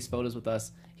take these photos with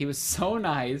us. He was so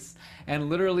nice, and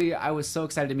literally, I was so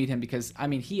excited to meet him because, I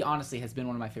mean, he honestly has been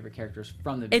one of my favorite characters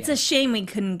from the beginning. It's a shame we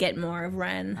couldn't get more of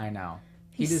Ren. I know.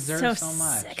 He He's deserves so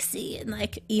much. Sexy and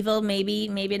like evil, maybe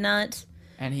not.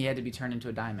 And he had to be turned into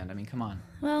a diamond. I mean, come on.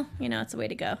 Well, it's a way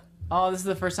to go. Oh, this is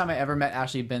the first time I ever met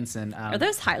Ashley Benson. Are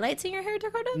those highlights in your hair,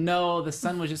 Dakota? No, the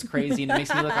sun was just crazy, and it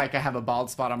makes me look like I have a bald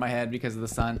spot on my head because of the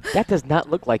sun. That does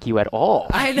not look like you at all.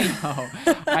 I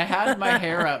know. I had my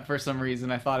hair up for some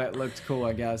reason. I thought it looked cool,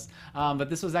 I guess. But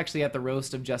this was actually at the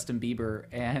roast of Justin Bieber,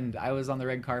 and I was on the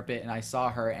red carpet, and I saw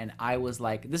her, and I was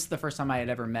like, this is the first time I had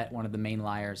ever met one of the main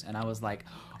liars, and I was like,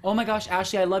 oh my gosh,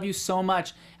 Ashley, I love you so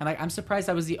much. And like, I'm surprised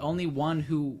I was the only one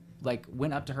who like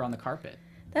went up to her on the carpet.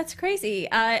 That's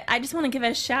crazy. I just want to give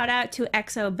a shout out to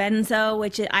Exo Benzo,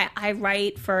 which I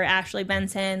write for Ashley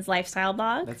Benson's lifestyle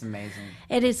blog. That's amazing.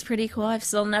 It is pretty cool. I've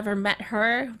still never met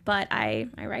her, but I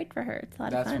write for her. It's a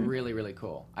lot of fun. That's really, really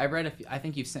cool. I read a few, I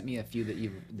think you've sent me a few that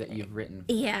you've written.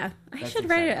 Yeah, I That's should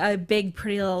write a big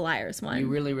Pretty Little Liars one. You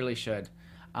really, really should.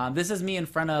 This is me in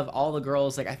front of all the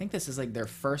girls. Like, I think this is like their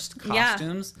first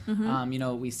costumes. Yeah. You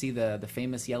know, we see the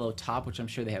famous yellow top, which I'm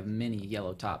sure they have many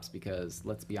yellow tops because,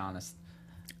 let's be honest,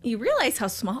 You realize how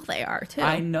small they are, too.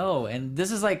 I know, and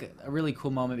this is like a really cool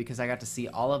moment because I got to see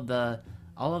all of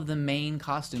the main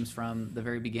costumes from the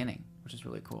very beginning, which is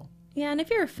really cool. Yeah, and if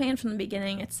you're a fan from the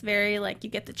beginning, it's very, like, you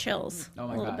get the chills Oh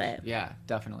my a little gosh. bit. Yeah,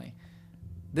 definitely.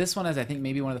 This one is, I think,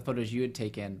 maybe one of the photos you had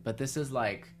taken, but this is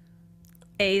like,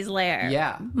 A's Lair.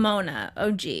 Yeah. Mona.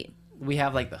 OG. we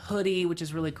have like the hoodie, which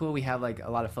is really cool. We have like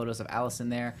a lot of photos of Allison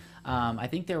there. I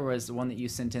think there was one that you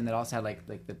sent in that also had like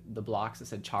the blocks that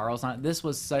said Charles on it. This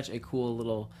was such a cool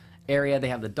little area. They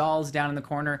have the dolls down in the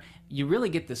corner. You really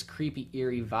get this creepy,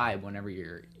 eerie vibe whenever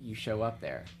you show up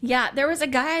there. Yeah, there was a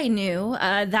guy I knew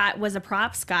that was a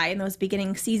props guy in those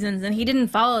beginning seasons, and he didn't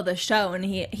follow the show. And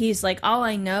he's like, all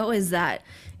I know is that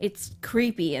it's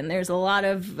creepy, and there's a lot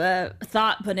of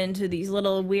thought put into these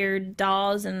little weird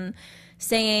dolls and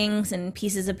sayings and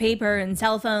pieces of paper and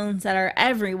cell phones that are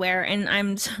everywhere. And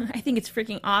I think it's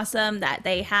freaking awesome that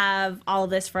they have all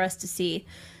this for us to see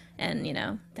and,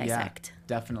 dissect. Yeah,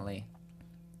 definitely.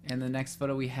 And the next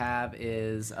photo we have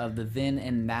is of the Then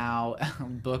and Now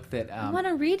book that... I want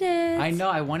to read it. I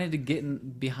know. I wanted to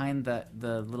get behind the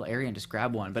little area and just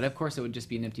grab one. But, of course, it would just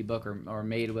be an empty book or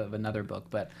made with another book.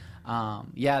 But,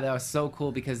 yeah, that was so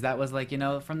cool because that was, like,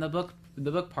 from the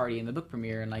book party and the book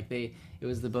premiere. And, like, it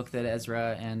was the book that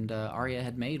Ezra and Arya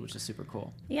had made, which is super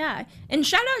cool. Yeah. And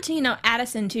shout out to,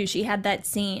 Addison, too. She had that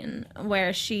scene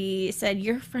where she said,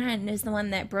 your friend is the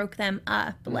one that broke them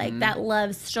up. Like, that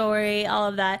love story, all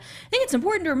of that. I think it's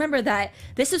important to remember that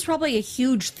this is probably a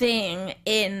huge thing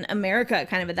in America,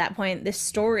 kind of at that point, this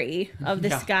story of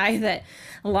this guy that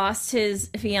lost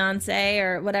his fiance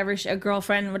or whatever, a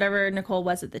girlfriend, whatever Nicole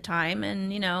was at the time,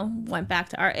 and, went back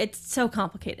to art. It's so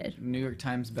complicated. New York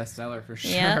Times bestseller for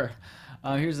sure. Yep.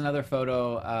 Here's another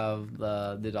photo of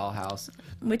the dollhouse.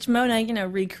 Which Mona,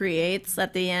 recreates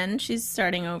at the end. She's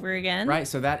starting over again. Right,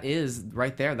 so that is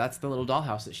right there. That's the little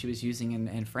dollhouse that she was using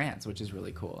in France, which is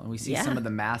really cool. And we see some of the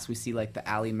masks. We see like the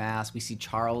alley mask. We see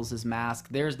Charles's mask.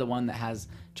 There's the one that has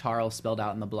Charles spelled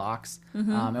out in the blocks.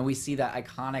 And we see that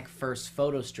iconic first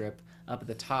photo strip up at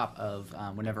the top of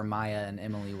whenever Maya and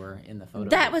Emily were in the photo.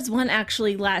 That was one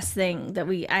actually last thing that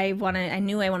I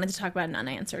knew I wanted to talk about an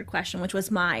unanswered question, which was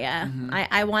Maya.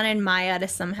 I wanted Maya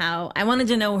to I wanted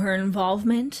to know her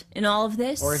involvement in all of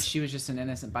this. Or if she was just an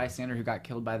innocent bystander who got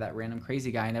killed by that random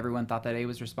crazy guy and everyone thought that A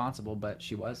was responsible, but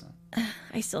she wasn't.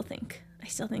 I still think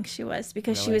she was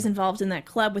because she was involved in that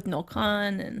club with Noel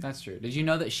Khan. And That's true. Did you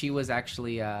know that she was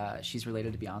actually, she's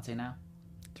related to Beyonce now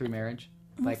through marriage?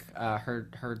 Like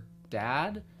her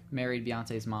dad married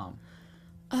Beyonce's mom.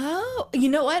 Oh, you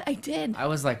know what? I did. I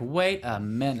was like, wait a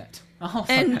minute. Oh,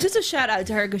 And okay. just a shout out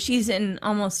to her because she's in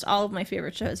almost all of my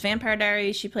favorite shows. Vampire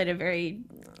Diaries, she played a very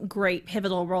great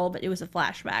pivotal role, but it was a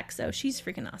flashback, so she's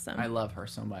freaking awesome. I love her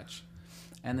so much.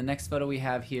 And the next photo we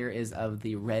have here is of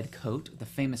the red coat, the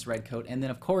famous red coat, and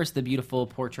then of course the beautiful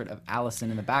portrait of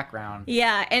Allison in the background.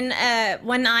 Yeah, and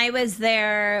when I was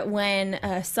there, when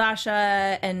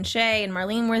Sasha and Shay and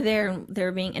Marlene were there, and they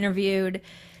were being interviewed,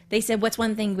 they said, what's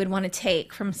one thing you would want to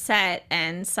take from set?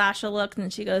 And Sasha looked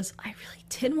and she goes, I really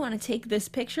did want to take this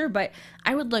picture, but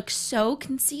I would look so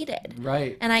conceited.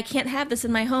 Right. And I can't have this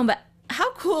in my home. But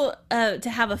how cool to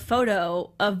have a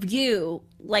photo of you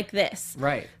like this.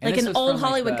 Right. And Like this an was old from, like,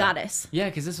 Hollywood the- goddess. Yeah,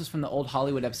 because this was from the old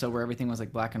Hollywood episode where everything was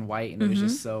like black and white, and it was Mm-hmm.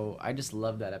 just so. I just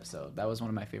loved that episode. That was one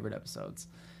of my favorite episodes.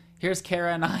 Here's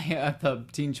Kara and I at the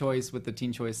Teen Choice with the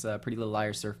Teen Choice Pretty Little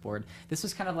Liars surfboard. This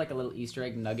was kind of like a little Easter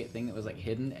egg nugget thing that was like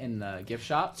hidden in the gift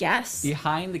shop. Yes.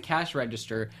 Behind the cash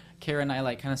register, Kara and I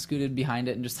like kind of scooted behind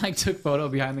it and just like took photo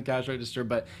behind the cash register.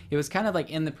 But it was kind of like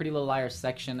in the Pretty Little Liars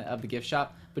section of the gift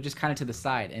shop, but just kind of to the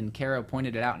side. And Kara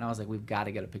pointed it out, and I was like, we've got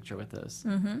to get a picture with this.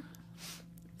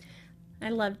 I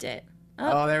loved it.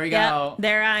 Oh, there we Yep, go.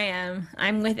 there I am.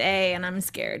 I'm with A and I'm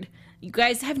scared. You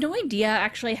guys have no idea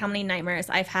actually how many nightmares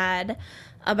I've had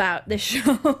about this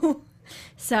show.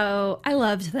 So I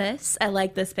loved this. I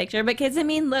like this picture because, I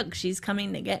mean, look, she's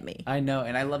coming to get me. I know,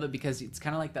 and I love it because it's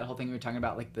kind of like that whole thing we were talking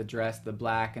about, like the dress, the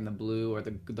black and the blue, or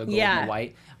the gold Yeah. and the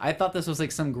white. I thought this was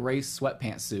like some gray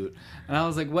sweatpants suit, and I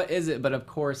was like, "What is it?" But of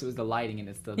course, it was the lighting, and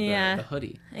it's the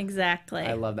hoodie. Exactly.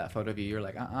 I love that photo of you. You're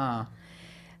like,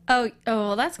 Oh,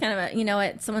 well, that's kind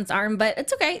of someone's arm, but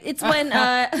it's okay. It's when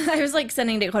I was like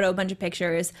sending Dakota a bunch of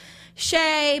pictures.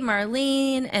 Shay,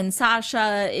 Marlene, and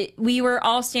Sasha, we were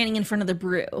all standing in front of the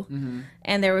brew.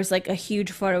 And there was like a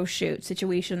huge photo shoot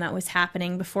situation that was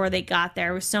happening before they got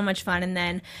there. It was so much fun. And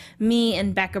then me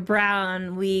and Becca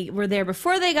Brown, we were there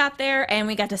before they got there, and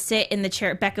we got to sit in the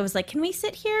chair. Becca was like, can we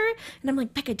sit here? And I'm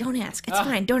like, Becca, don't ask. It's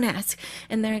fine. Don't ask.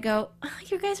 And then I go, oh,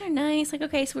 you guys are nice. Like,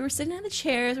 okay, so we were sitting in the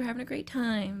chairs. We're having a great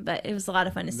time. But it was a lot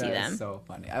of fun to see "That them. is so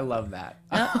funny." I love that.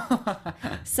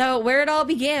 So where it all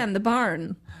began, the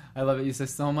barn. I love it. You said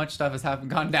so much stuff has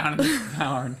gone down in the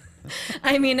barn.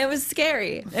 I mean, it was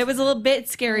scary. It was a little bit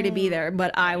scary to be there,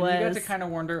 but I You got was. to kind of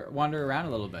wander around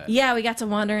a little bit. Yeah, we got to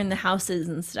wander in the houses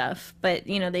and stuff, but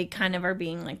they kind of are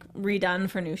being like redone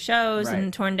for new shows Right.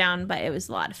 and torn down, but it was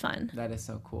a lot of fun. That is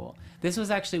so cool. This was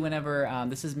actually whenever,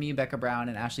 this is me, Becca Brown,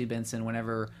 and Ashley Benson,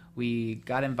 whenever we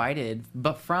got invited,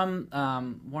 but from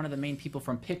one of the main people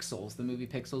from Pixels, the movie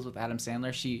Pixels with Adam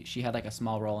Sandler. She had like a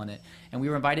small role in it. And we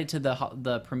were invited to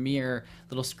the premiere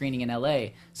little screening in LA.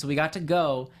 So we got to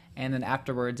go, and then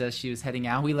afterwards, as she was heading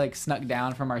out, we like snuck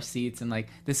down from our seats, and like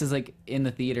this is like in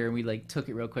the theater, and we like took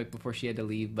it real quick before she had to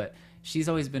leave. But she's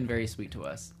always been very sweet to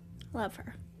us. Love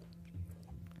her.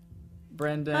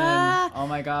 Brendan, oh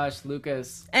my gosh,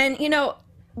 Lucas. And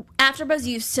AfterBuzz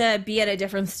used to be at a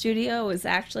different studio. It was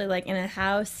actually like in a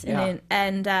house, Yeah.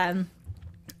 and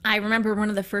I remember one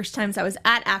of the first times I was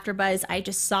at AfterBuzz, I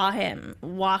just saw him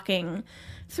walking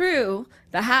through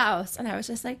the house, and I was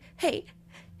just like, hey,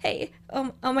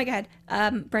 oh my God,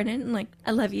 Brendan, I'm like,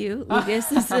 I love you, Lucas.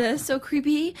 This is so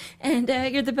creepy, and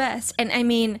you're the best. And I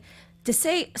mean, to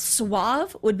say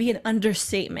suave would be an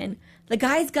understatement. The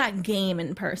guy's got game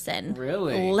in person.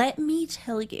 Really? Let me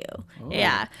tell you.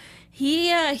 Yeah.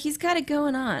 He's got it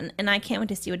going on, and I can't wait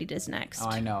to see what he does next. Oh,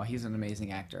 I know. He's an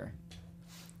amazing actor.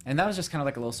 And that was just kind of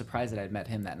like a little surprise that I'd met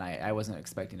him that night. I wasn't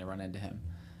expecting to run into him.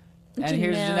 And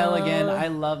here's Janelle again. I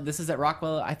love this is at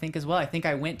Rockwell, I think, as well. I think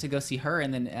I went to go see her,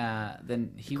 and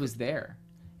then he was there,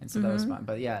 and so that was fun.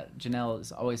 But yeah, Janelle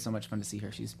is always so much fun to see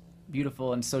her. She's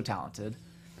beautiful and so talented.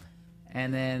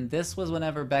 And then this was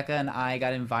whenever Becca and I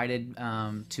got invited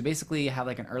to basically have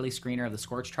like an early screener of the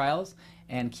Scorch Trials,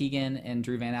 and Keegan and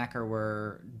Drew Van Acker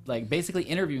were like basically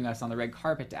interviewing us on the red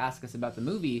carpet to ask us about the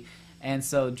movie. And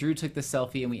so Drew took the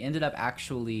selfie, and we ended up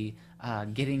actually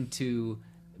getting to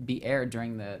be aired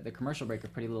during the commercial break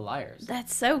of Pretty Little Liars.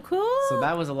 That's so cool. So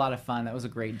that was a lot of fun. That was a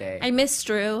great day. I missed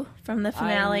Drew from the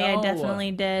finale. I know.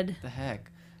 definitely did. The heck.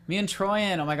 Me and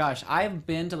Troyan, oh my gosh, I've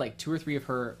been to like 2 or 3 of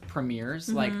her premieres,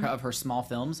 like of her small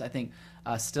films. I think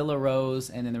Still a Rose,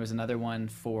 and then there was another one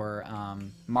for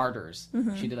Martyrs.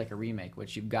 She did like a remake,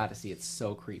 which you've got to see. It's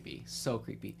so creepy, so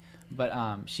creepy. But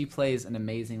she plays an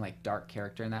amazing like dark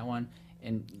character in that one,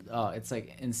 and it's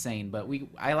like insane. But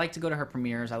I like to go to her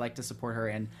premieres. I like to support her,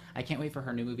 and I can't wait for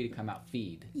her new movie to come out,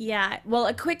 Feed. Yeah. Well,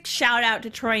 a quick shout out to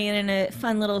Troyan and a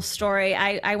fun little story.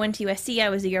 I went to USC. I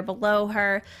was a year below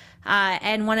her.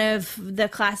 And one of the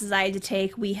classes I had to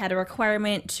take, we had a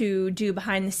requirement to do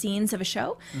behind the scenes of a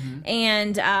show.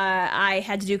 And I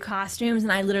had to do costumes,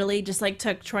 and I literally just like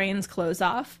took Troyan's clothes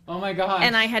off. Oh my gosh.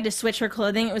 And I had to switch her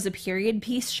clothing. It was a period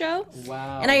piece show.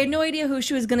 Wow. And I had no idea who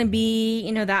she was going to be,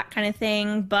 you know, that kind of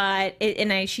thing. But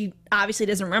she obviously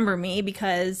doesn't remember me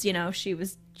because, you know, she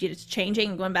was just changing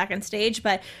and going back on stage.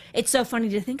 But it's so funny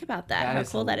to think about that, how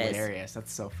cool that is. That is hilarious.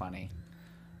 That's so funny.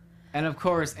 And of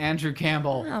course, Andrew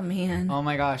Campbell. Oh, man. Oh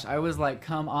my gosh. I was like,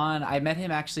 come on. I met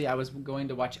him actually. I was going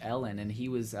to watch Ellen, and he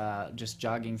was just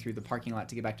jogging through the parking lot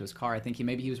to get back to his car. I think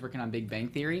maybe he was working on Big Bang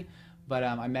Theory. But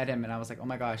I met him, and I was like, oh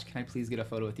my gosh, can I please get a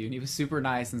photo with you? And he was super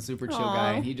nice and super chill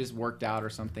guy, and he just worked out or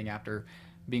something after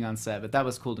being on set. But that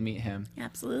was cool to meet him.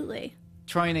 Absolutely.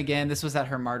 Troyan again, this was at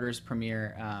her Martyrs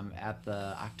premiere at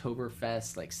the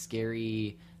Oktoberfest, like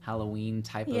scary Halloween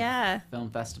type of film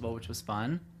festival, which was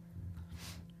fun.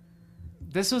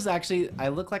 This was actually, I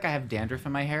look like I have dandruff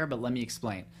in my hair, but let me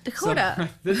explain. Dakota.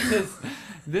 So,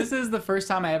 this is the first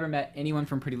time I ever met anyone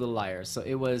from Pretty Little Liars. So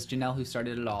it was Janelle who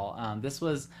started it all.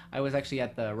 I was actually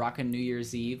at the Rockin' New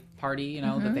Year's Eve party, you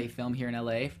know, that they film here in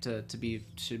LA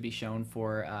should be shown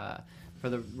for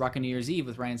the Rockin' New Year's Eve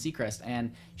with Ryan Seacrest.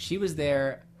 And she was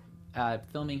there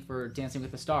filming for Dancing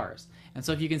with the Stars. And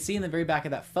so if you can see in the very back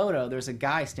of that photo, there's a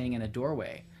guy standing in a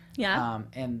doorway. Yeah.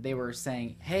 And they were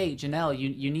saying, hey, Janelle,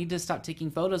 you need to stop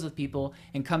taking photos with people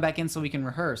and come back in so we can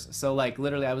rehearse. So, like,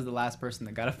 literally, I was the last person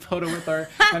that got a photo with her,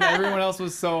 and everyone else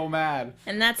was so mad.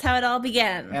 And that's how it all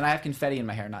began. And I have confetti in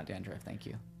my hair, not dandruff. Thank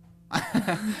you.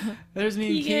 There's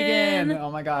me and Keegan.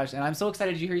 Oh, my gosh. And I'm so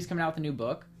excited. Did you hear he's coming out with a new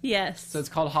book? Yes. So it's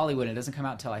called Hollywood. It doesn't come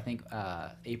out till, I think,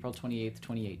 April 28th,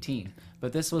 2018.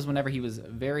 But this was whenever he was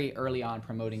very early on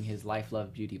promoting his Life,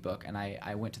 Love, Beauty book. And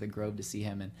I went to the Grove to see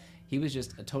him, and he was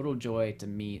just a total joy to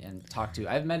meet and talk to.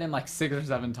 I've met him like 6 or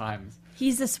 7 times.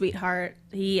 He's a sweetheart.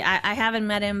 I haven't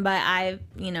met him, but I've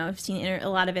seen a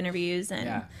lot of interviews,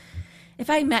 and if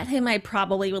I met him, I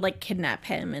probably would like kidnap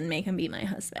him and make him be my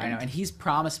husband. I know, and he's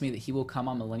promised me that he will come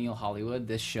on Millennial Hollywood,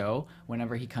 this show,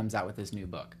 whenever he comes out with his new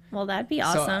book. Well, that'd be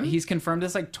awesome. So he's confirmed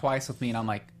this like twice with me, and I'm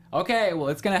like, okay, well,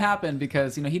 it's gonna happen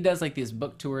because he does like these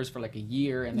book tours for like a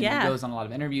year, and then he goes on a lot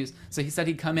of interviews. So he said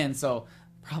he'd come in. So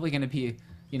probably gonna be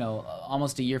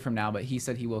almost a year from now, but he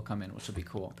said he will come in, which will be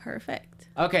cool. Perfect.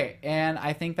 Okay, and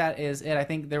I think that is it. I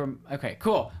think okay,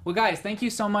 cool. Well, guys, thank you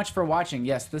so much for watching.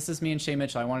 Yes, this is me and Shay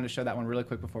Mitchell. I wanted to show that one really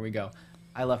quick before we go.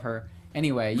 I love her.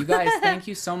 Anyway, you guys, thank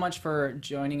you so much for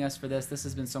joining us for this. This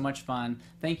has been so much fun.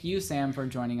 Thank you, Sam, for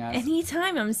joining us.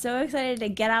 Anytime. I'm so excited to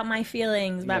get out my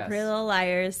feelings about Pretty Little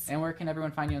Liars. And where can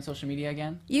everyone find you on social media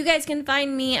again? You guys can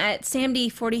find me at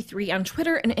SamD43 on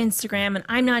Twitter and Instagram, and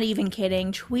I'm not even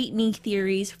kidding. Tweet me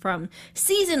theories from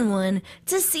season 1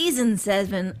 to season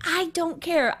 7. I don't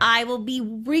care. I will be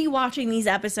rewatching these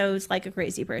episodes like a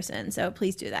crazy person, so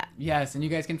please do that. Yes, and you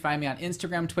guys can find me on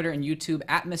Instagram, Twitter, and YouTube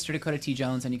at Mr. Dakota T.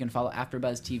 Jones, and you can follow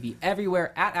AfterBuzz TV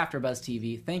everywhere at AfterBuzz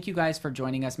TV. Thank you guys for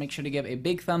joining us. Make sure to give a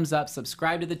big thumbs up,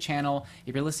 subscribe to the channel.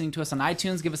 If you're listening to us on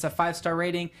iTunes, give us a 5-star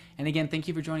rating. And again, thank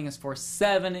you for joining us for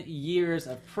 7 years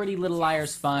of Pretty Little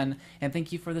Liars fun. And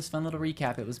thank you for this fun little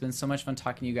recap. It has been so much fun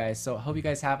talking to you guys. So I hope you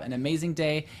guys have an amazing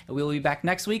day. And we will be back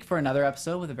next week for another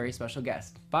episode with a very special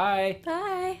guest. Bye.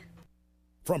 Bye.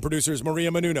 From producers Maria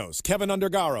Menounos, Kevin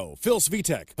Undergaro, Phil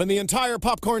Svitek, and the entire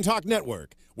Popcorn Talk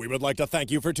Network, we would like to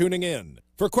thank you for tuning in.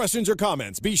 For questions or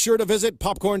comments, be sure to visit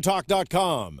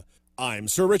popcorntalk.com. I'm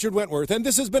Sir Richard Wentworth, and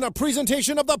this has been a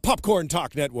presentation of the Popcorn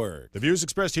Talk Network. The views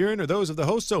expressed herein are those of the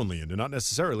hosts only and do not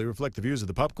necessarily reflect the views of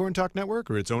the Popcorn Talk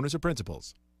Network or its owners or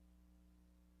principals.